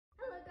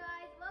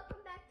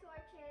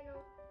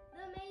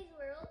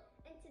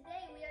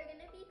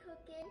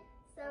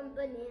some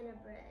banana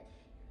bread.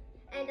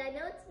 And I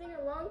know it's been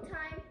a long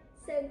time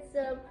since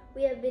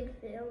we have been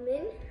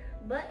filming,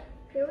 but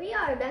here we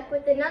are back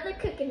with another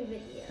cooking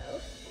video.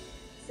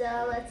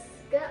 So let's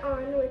get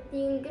on with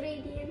the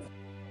ingredients.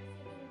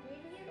 The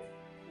ingredients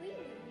we need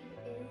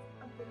is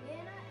a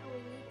banana, and we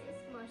need to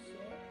smush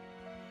it.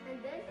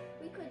 And then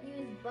we could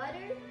use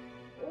butter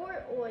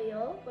or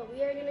oil, but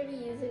we are going to be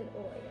using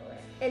oil.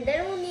 And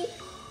then we'll need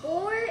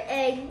 4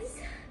 eggs,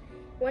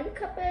 1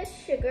 cup of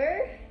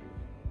sugar,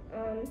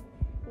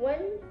 1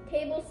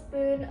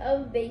 tablespoon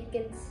of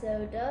baking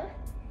soda,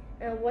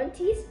 and 1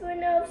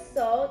 teaspoon of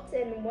salt,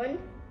 and 1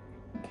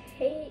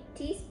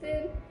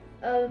 teaspoon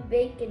of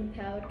baking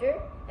powder,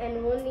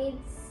 and we'll need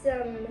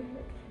some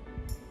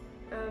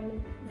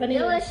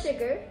vanilla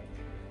sugar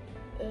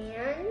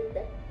and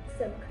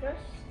some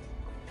crushed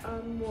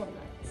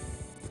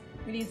walnuts.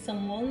 We need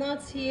some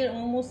walnuts here,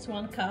 almost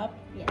 1 cup.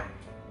 Yeah.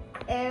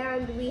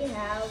 And we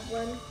have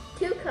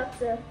 2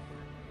 cups of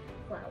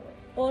flour.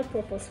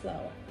 All-purpose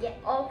flour. Yeah,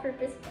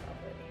 all-purpose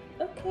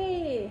flour.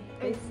 Okay,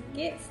 let's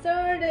get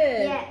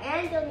started. Yeah,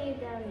 and you'll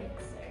need a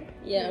mixer.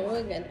 Yeah,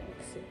 we're gonna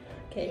mix it.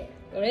 Okay,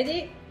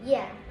 ready?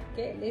 Yeah.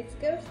 Okay, let's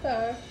go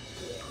start.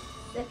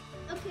 Yeah.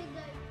 Okay,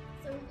 guys,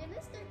 so we're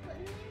gonna start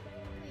putting in the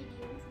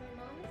ingredients. My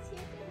mom is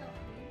here to help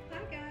me.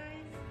 Hi,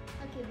 guys.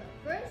 Okay, but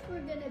first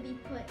we're gonna be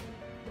putting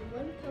the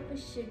 1 cup of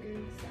sugar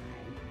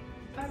inside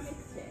our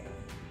mixer.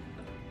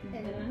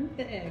 And then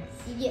the eggs.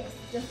 Yes,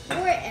 the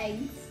 4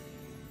 eggs.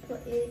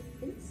 Put it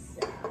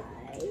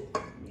inside.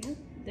 Yeah.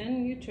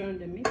 Then you turn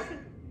the mixer.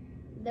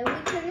 Then we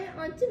turn it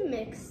on to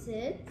mix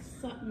it.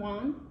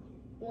 One.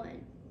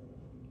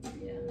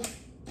 Yeah.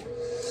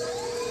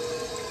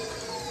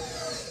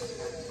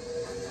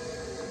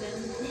 Then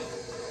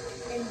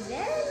And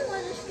then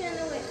we're just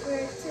gonna wait for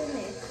it to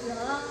mix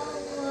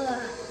all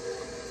up.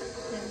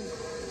 then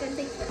It's gonna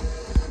take time.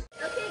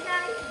 Okay,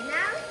 guys.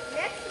 Now,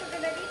 next we're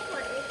gonna be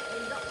putting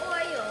in the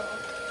oil.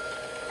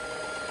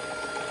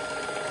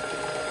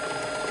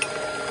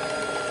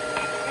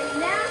 And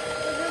now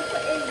we're gonna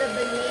put in the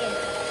banana.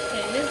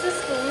 okay, this is the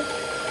spoon.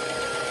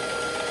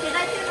 Can I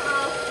turn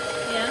off?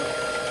 Yeah.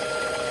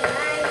 Can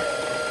I?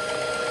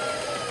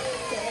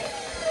 Okay.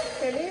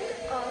 Turn it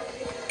off.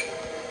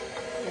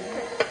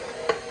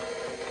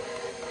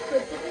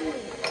 Put the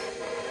banana.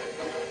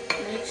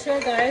 Make sure,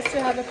 guys, to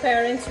have a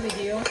parent with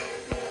you.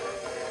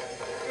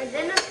 And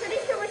then I'm pretty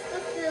sure we're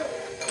supposed to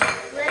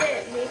let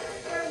it mix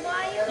for a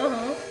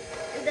while.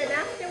 And then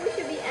after we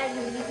should be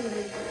adding these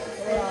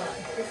ingredients.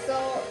 Right. The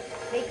salt,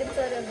 baking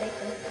soda,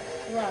 baking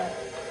powder. Right.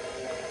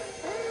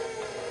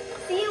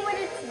 See you when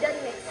it's done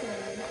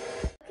mixing.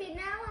 Okay,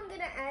 now I'm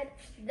gonna add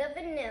the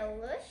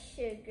vanilla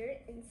sugar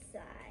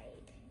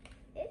inside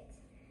it.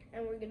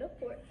 And we're gonna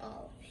pour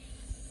all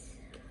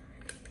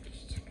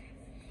sugar.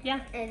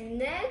 Yeah. And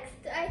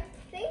next, I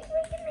think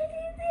we can maybe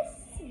do this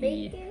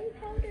baking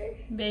powder.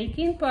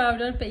 Baking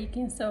powder,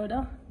 baking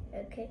soda.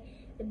 Okay,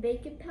 the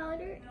baking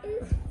powder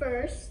is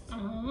first,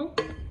 and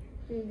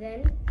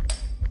then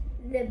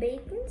the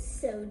baking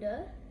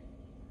soda,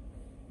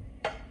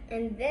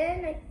 and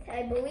then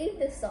I believe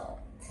the salt.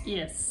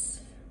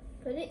 Yes.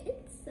 Put it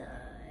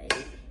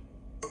inside,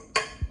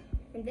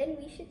 and then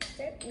we should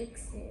start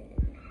mixing.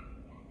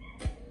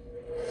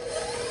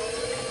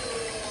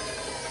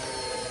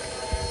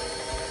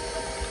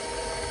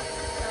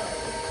 Oh,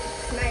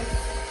 nice.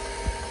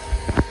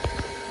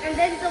 And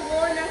then the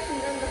walnuts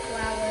and then the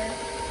flour.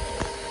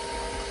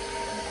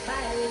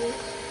 Bye.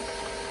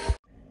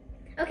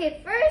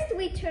 Okay, first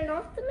we turn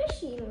off the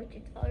machine, which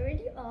is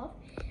already off,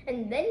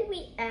 and then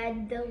we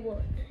add the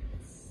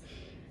walnuts.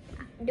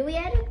 Do we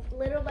add it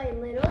little by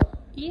little?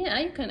 Yeah,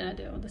 you can add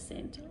it at the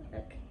same time.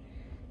 Okay.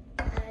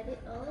 Add it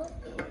all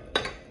in.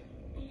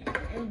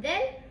 And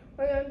then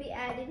we're going to be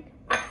adding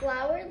the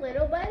flour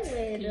little by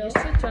little. You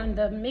should turn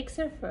the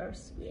mixer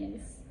first.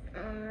 Yes.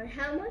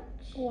 How much?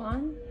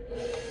 1.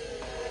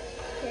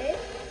 Okay.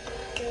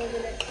 So we're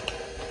gonna,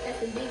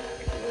 that's a big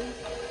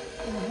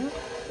one.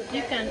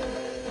 You can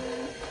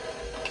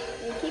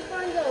And keep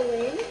on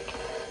going.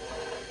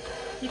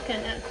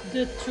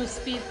 do 2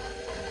 speed.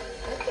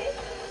 Okay.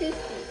 2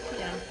 speed.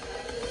 Yeah.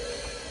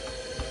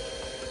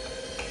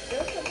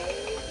 Still coming.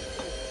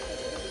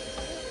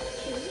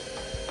 2.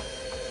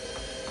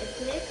 It's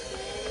mixing.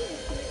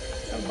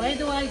 So by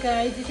the way,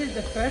 guys, this is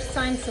the first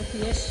time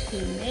Sophia she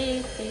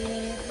made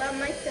it By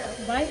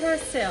myself. by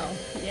herself.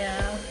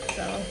 Yeah.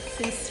 So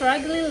she's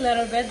struggling a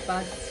little bit,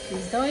 but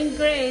she's doing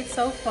great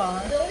so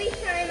far. The only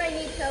time I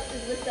need help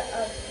is with the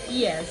oven.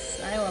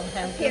 Yes, I will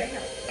help Here, you.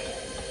 help.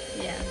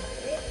 Yeah.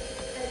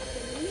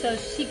 So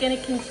she's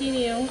gonna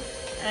continue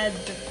add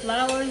the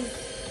flours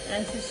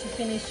until she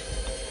finish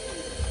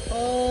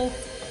all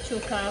 2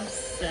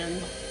 cups, and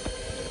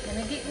I'm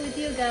gonna get with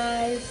you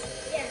guys.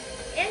 Yeah.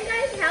 And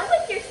guys, how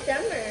was your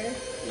summer?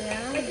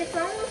 Yeah. Like it's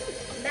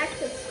almost back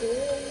to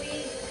school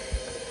week.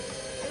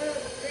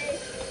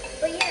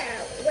 But yeah,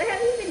 what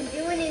have you been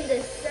doing in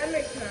the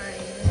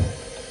summertime?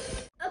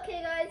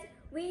 Okay guys,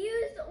 we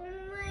used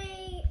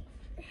only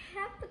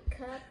half a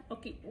cup.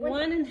 Okay,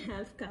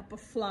 1.5 cup of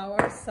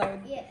flour. So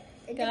Yeah,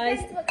 It guys,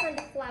 depends what kind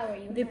of flour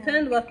you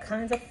depend what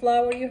kinds of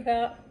flour you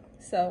have.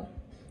 So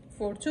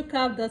for 2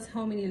 cups, that's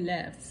how many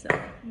left. So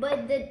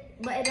But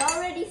it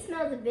already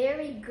smells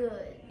very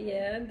good.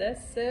 yeah,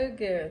 that's so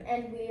good.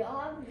 And we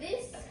have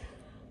this.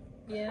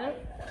 Yeah.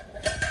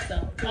 So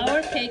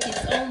our cake is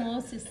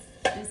almost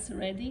is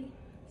ready.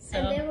 So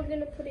And then we're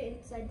gonna put it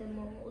inside the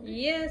mold.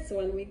 yes,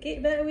 when we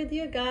get back with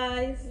you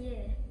guys.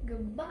 Yeah.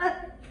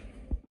 Goodbye.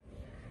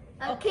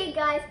 Okay,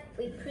 guys,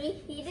 we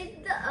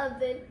preheated the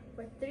oven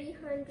for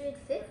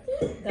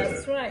 350.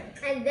 That's right.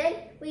 And then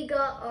we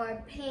got our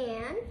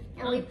pan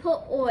and we put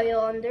oil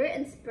under it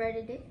and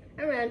spreaded it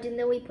around, and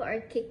then we put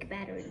our cake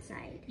batter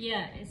inside.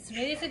 Yeah, it's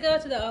ready to go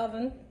to the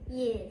oven.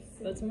 Yes.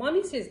 But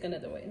mommy says gonna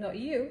do it, not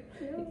you.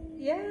 No.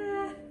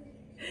 Yeah.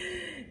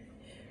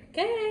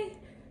 Okay.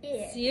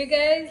 Yeah. See you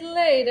guys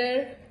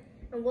later.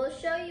 And we'll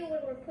show you when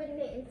we're putting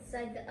it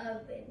inside the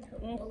oven,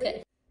 hopefully.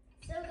 Okay.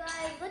 So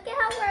guys, look at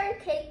how our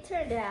cake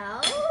turned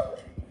out.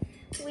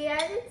 We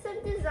added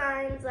some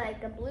designs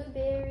like a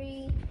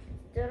blueberry,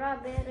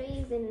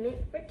 strawberries, and mint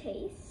for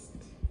taste.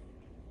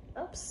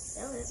 Oops,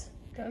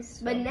 that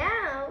was. But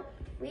now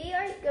we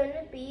are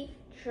gonna be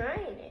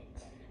trying it.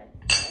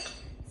 Okay.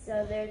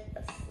 So there's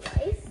a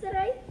slice that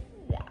I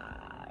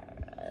got.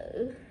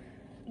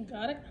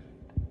 Got it?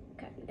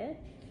 Kinda.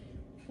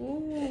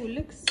 Ooh,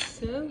 looks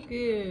so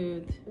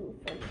good. Ooh,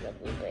 from the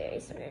blueberry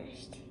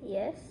smashed.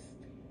 Yes.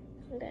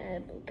 I'm gonna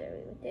add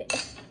blueberry with it.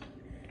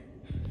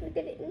 Look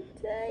at it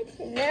inside.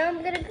 And now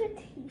I'm gonna go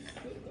taste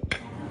it.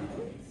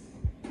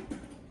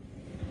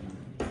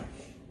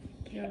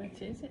 You wanna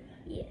taste it?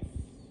 Yes.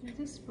 Use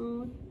a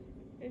spoon.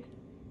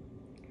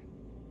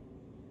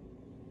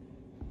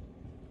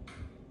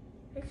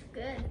 Looks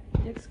good.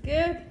 Looks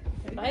good.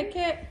 I like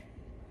it.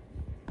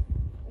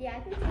 Yeah, I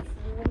can taste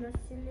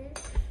walnuts in it.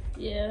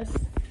 Yes,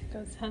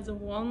 because it has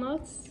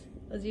walnuts,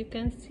 as you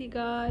can see,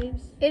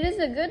 guys. It is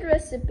a good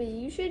recipe.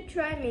 You should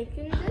try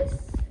making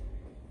this.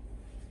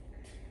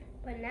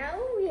 But now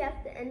we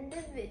have to end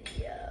the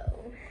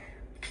video.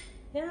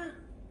 Yeah.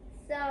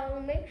 So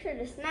make sure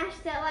to smash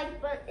that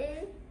like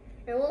button.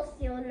 And we'll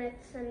see you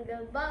next time.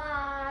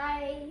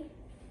 Goodbye.